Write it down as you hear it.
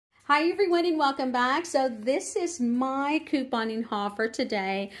Hi everyone and welcome back. So this is my couponing haul for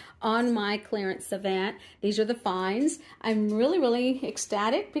today on my clearance event. These are the finds. I'm really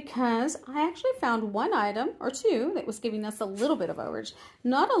ecstatic because I actually found one item or two that was giving us a little bit of overage.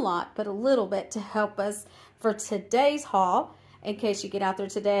 Not a lot, but a little bit to help us for today's haul in case you get out there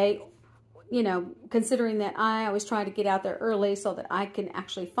today. You know, considering that I always try to get out there early so that I can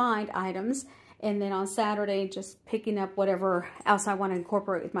actually find items. And then on Saturday, just picking up whatever else I want to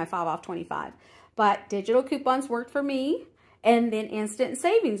incorporate with my 5 off 25. But digital coupons worked for me. And then instant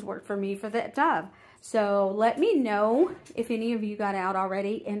savings worked for me for that Dove. So let me know if any of you got out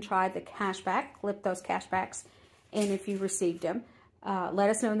already and tried the cashback, clip those cashbacks, and if you received them. Let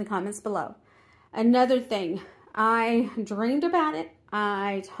us know in the comments below. Another thing, I dreamed about it.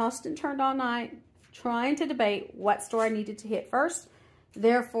 I tossed and turned all night trying to debate what store I needed to hit first.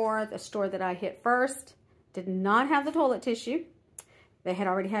 Therefore, the store that I hit first did not have the toilet tissue. They had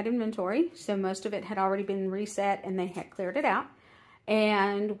already had inventory, so most of it had already been reset and they had cleared it out.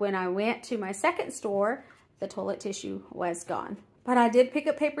 And when I went to my second store, the toilet tissue was gone. But I did pick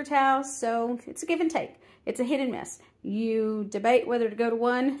up paper towels, so it's a give and take. It's a hit and miss. You debate whether to go to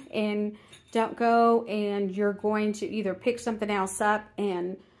one and don't go, and you're going to either pick something else up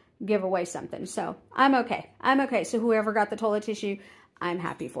and give away something. So I'm okay. I'm okay. So whoever got the toilet tissue, I'm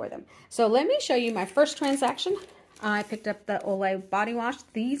happy for them. So let me show you my first transaction. I picked up the Olay body wash.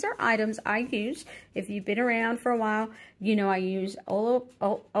 These are items I use. If you've been around for a while, you know I use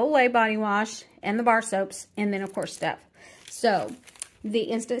Olay body wash and the bar soaps, and then of course Dove. So the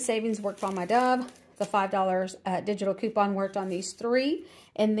instant savings worked on my Dove. The $5 digital coupon worked on these three.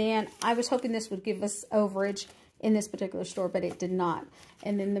 And then I was hoping this would give us overage in this particular store, but it did not.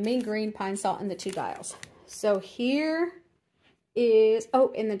 And then the mean green, pine salt, and the 2 dials. So here is,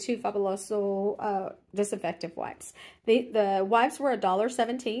 oh, and the 2 Fabuloso disinfectant wipes. The wipes were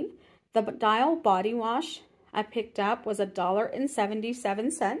 $1.17. The dial body wash I picked up was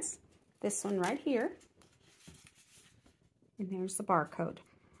 $1.77. This one right here. And there's the barcode.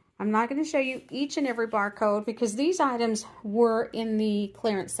 I'm not going to show you each and every barcode because these items were in the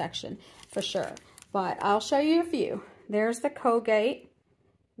clearance section for sure. But I'll show you a few. There's the Colgate.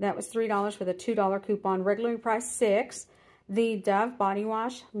 That was $3 with a $2 coupon. Regular price $6. The Dove body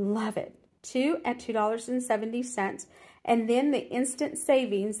wash, love it. 2 at $2.70. And then the instant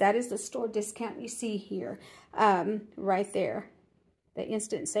savings, that is the store discount you see here, right there. The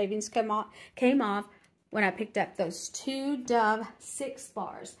instant savings came off when I picked up those 2 Dove 6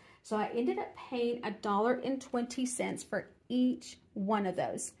 bars. So I ended up paying $1.20 for each one of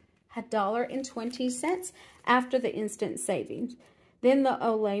those. $1.20 after the instant savings. Then the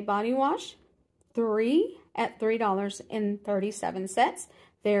Olay body wash, 3 at $3.37.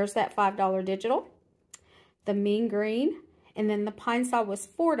 There's that $5 digital. The mean green, and then the pine salt was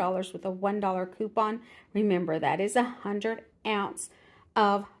 $4 with a $1 coupon. Remember, that is 100 ounce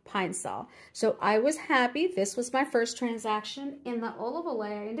of pine salt. So I was happy. This was my first transaction in the Olive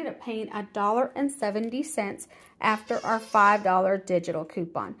Olay. I ended up paying $1.70 after our $5 digital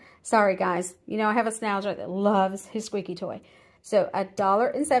coupon. Sorry guys, you know I have a schnauzer that loves his squeaky toy. So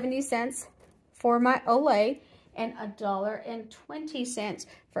 $1.70 for my Olay and $1.20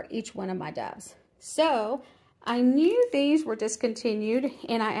 for each one of my Doves. So I knew these were discontinued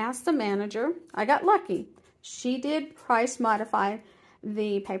and I asked the manager. I got lucky. She did price modify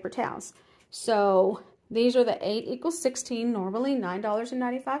the paper towels. So these are the 8 equals 16, normally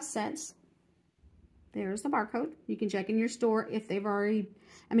 $9.95. There's the barcode. You can check in your store if they've already,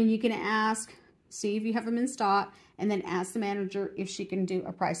 you can ask, see if you have them in stock, and then ask the manager if she can do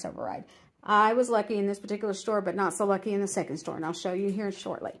a price override. I was lucky in this particular store, but not so lucky in the second store, and I'll show you here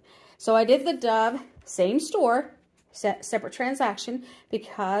shortly. So I did the Dove, same store, separate transaction,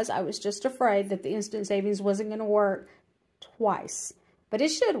 because I was just afraid that the instant savings wasn't going to work twice. But it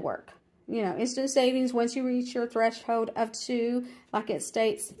should work. You know, instant savings, once you reach your threshold of 2, like it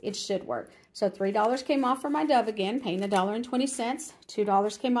states, it should work. So $3 came off for my Dove again, paying $1.20.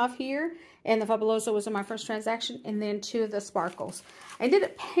 $2 came off here, and the Fabuloso was in my first transaction, and then 2 of the sparkles. I ended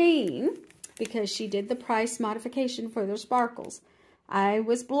up paying, because she did the price modification for their sparkles, I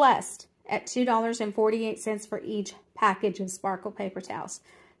was blessed at $2.48 for each package of sparkle paper towels.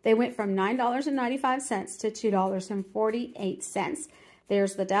 They went from $9.95 to $2.48.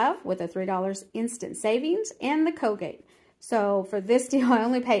 There's the Dove with a $3 instant savings and the Colgate. So for this deal, I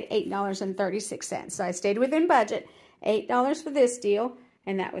only paid $8.36. So I stayed within budget. $8 for this deal.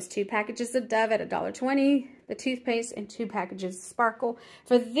 And that was 2 packages of Dove at $1.20, the toothpaste, and 2 packages of Sparkle.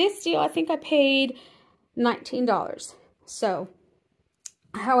 For this deal, I think I paid $19. So,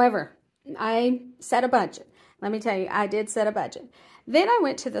 however, I set a budget. Let me tell you, I did set a budget. Then I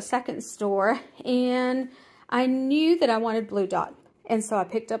went to the second store, and I knew that I wanted Blue Dot. And so I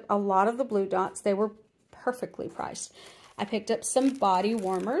picked up a lot of the Blue Dots. They were perfectly priced. I picked up some body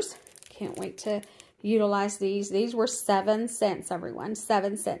warmers. Can't wait to utilize these. These were 7 cents, everyone.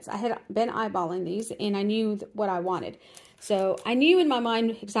 7 cents. I had been eyeballing these, and I knew what I wanted. So I knew in my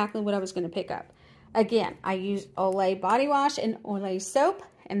mind exactly what I was going to pick up. Again, I used Olay body wash and Olay soap,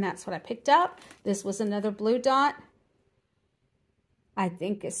 and that's what I picked up. This was another Blue Dot. I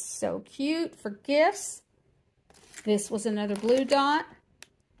think is so cute for gifts. This was another Blue Dot.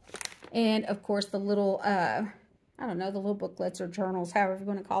 And of course the little, I don't know, the little booklets or journals, however you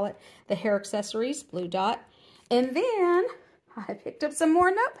want to call it. The hair accessories, Blue Dot. And then I picked up some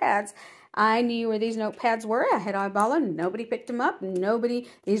more notepads. I knew where these notepads were. I had eyeballed them. Nobody picked them up.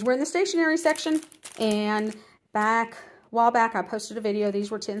 These were in the stationery section. And a while back, I posted a video. These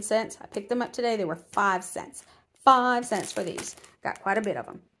were 10 cents. I picked them up today. They were 5 cents. 5 cents for these. Got quite a bit of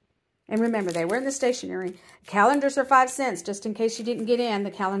them. And remember, they were in the stationery. Calendars are 5 cents, just in case you didn't get in.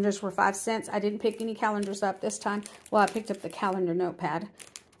 The calendars were 5 cents. I didn't pick any calendars up this time. Well, I picked up the calendar notepad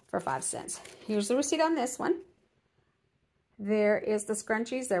for 5 cents. Here's the receipt on this one. There is the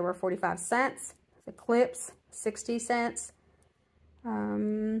scrunchies. They were 45 cents. The clips, 60 cents.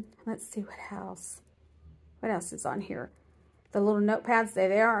 Let's see what else. What else is on here? The little notepads,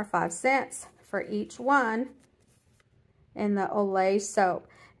 they are 5 cents for each one. And the Olay soap.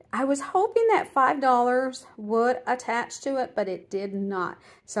 I was hoping that $5 would attach to it, but it did not.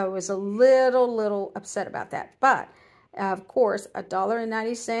 So I was a little upset about that. But, of course,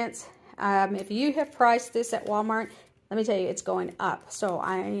 $1.90. If you have priced this at Walmart, let me tell you, it's going up. So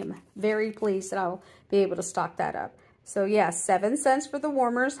I am very pleased that I'll be able to stock that up. So, yeah, 7 cents for the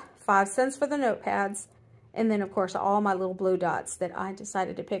warmers, 5 cents for the notepads, and then, of course, all my little Blue Dots that I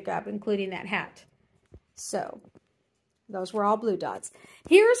decided to pick up, including that hat. So those were all Blue Dots.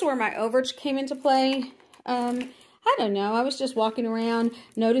 Here's where my overage came into play. I don't know. I was just walking around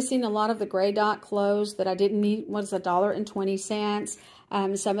noticing a lot of the gray dot clothes that I didn't need was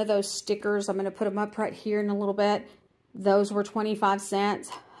 $1.20. Some of those stickers, I'm going to put them up right here in a little bit. Those were 25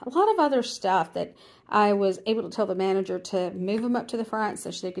 cents. A lot of other stuff that I was able to tell the manager to move them up to the front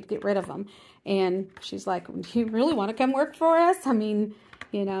so she could get rid of them. And she's like, do you really want to come work for us? I mean,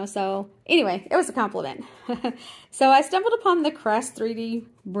 you know, so anyway, it was a compliment. So I stumbled upon the Crest 3D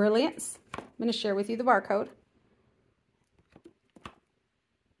Brilliance. I'm going to share with you the barcode.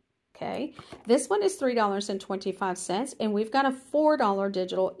 Okay, this one is $3.25, and we've got a $4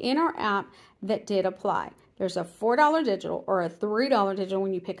 digital in our app that did apply. There's a $4 digital or a $3 digital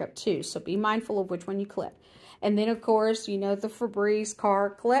when you pick up 2, so be mindful of which one you clip. And then, of course, you know the Febreze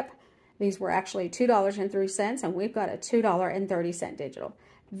car clip. These were actually $2.03, and we've got a $2.30 digital.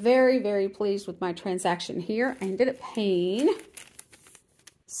 Very, very pleased with my transaction here. I ended up paying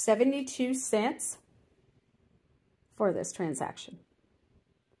 72 cents for this transaction.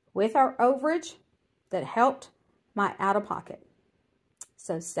 With our overage, that helped my out-of-pocket.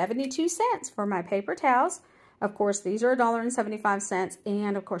 So 72 cents for my paper towels. Of course, these are $1.75,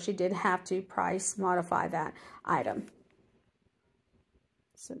 and of course, you did have to price modify that item.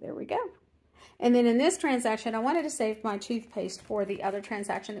 So there we go. And then in this transaction, I wanted to save my toothpaste for the other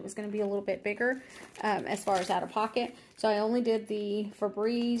transaction that was going to be a little bit bigger as far as out-of-pocket. So I only did the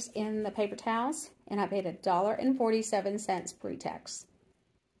Febreze in the paper towels, and I paid $1.47 pre-tax.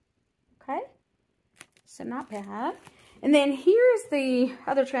 Okay, so not bad. And then here's the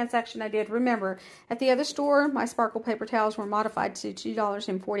other transaction I did. Remember, at the other store, my sparkle paper towels were modified to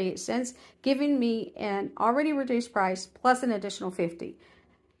 $2.48, giving me an already reduced price plus an additional $50.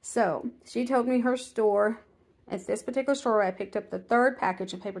 So she told me her store, at this particular store where I picked up the third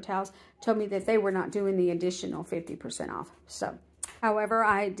package of paper towels, told me that they were not doing the additional 50% off. So, however,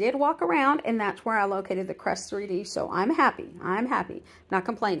 I did walk around, and that's where I located the Crest 3D. So I'm happy. I'm happy. Not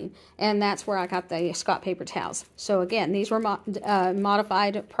complaining. And that's where I got the Scott paper towels. So again, these were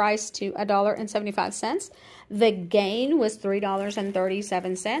modified price to $1.75. The gain was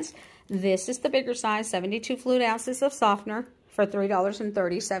 $3.37. This is the bigger size, 72 fluid ounces of softener for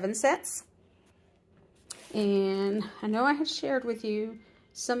 $3.37. And I know I had shared with you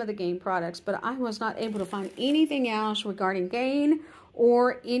some of the Gain products, but I was not able to find anything else regarding Gain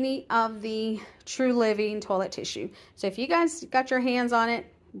or any of the True Living toilet tissue. So if you guys got your hands on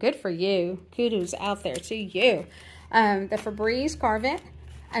it, good for you. Kudos out there to you. The Febreze Carvent,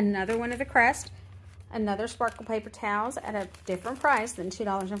 another one of the Crest, another sparkle paper towels at a different price than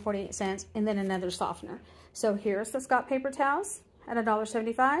 $2.48, and then another softener. So here's the Scott paper towels at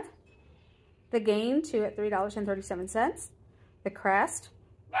 $1.75. The Gain, 2 at $3.37. The Crest,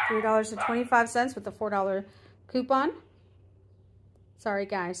 $3.25 with the $4 coupon. Sorry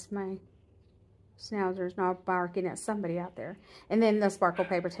guys, my Schnauzer's not barking at somebody out there. And then the sparkle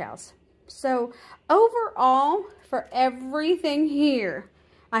paper towels. So overall, for everything here,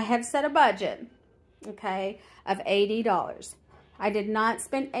 I had set a budget, okay, of $80. I did not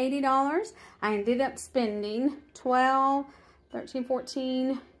spend $80. I ended up spending 12, 13,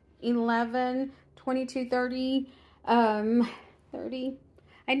 14, 11, 22, 30, 30.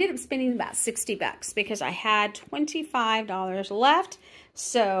 I ended up spending about 60 bucks because I had $25 left.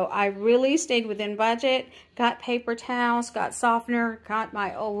 So I really stayed within budget, got paper towels, got softener, got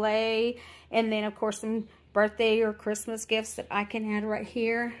my Olay, and then of course some birthday or Christmas gifts that I can add right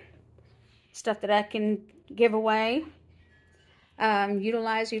here. Stuff that I can give away.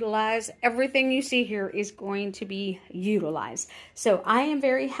 Utilize. Everything you see here is going to be utilized. So I am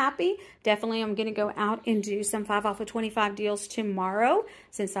very happy. Definitely I'm going to go out and do some 5 off of 25 deals tomorrow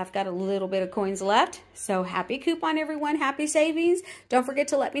since I've got a little bit of coins left. So happy coupon, everyone. Happy savings. Don't forget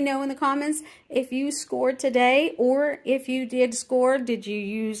to let me know in the comments if you scored today, or if you did score, did you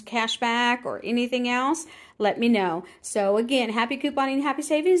use cashback or anything else? Let me know. So again, happy couponing, happy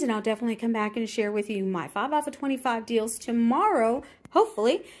savings, and I'll definitely come back and share with you my 5 off of 25 deals tomorrow,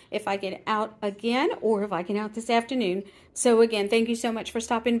 hopefully, if I get out again or if I get out this afternoon. So again, thank you so much for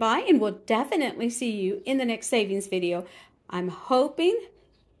stopping by, and we'll definitely see you in the next savings video. I'm hoping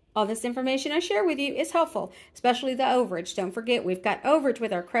all this information I share with you is helpful, especially the overage. Don't forget, we've got overage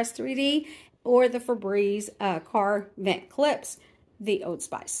with our Crest 3D or the Febreze car vent clips, the Old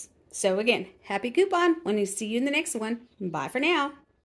Spice. So again, happy coupon. When we see you in the next one. Bye for now.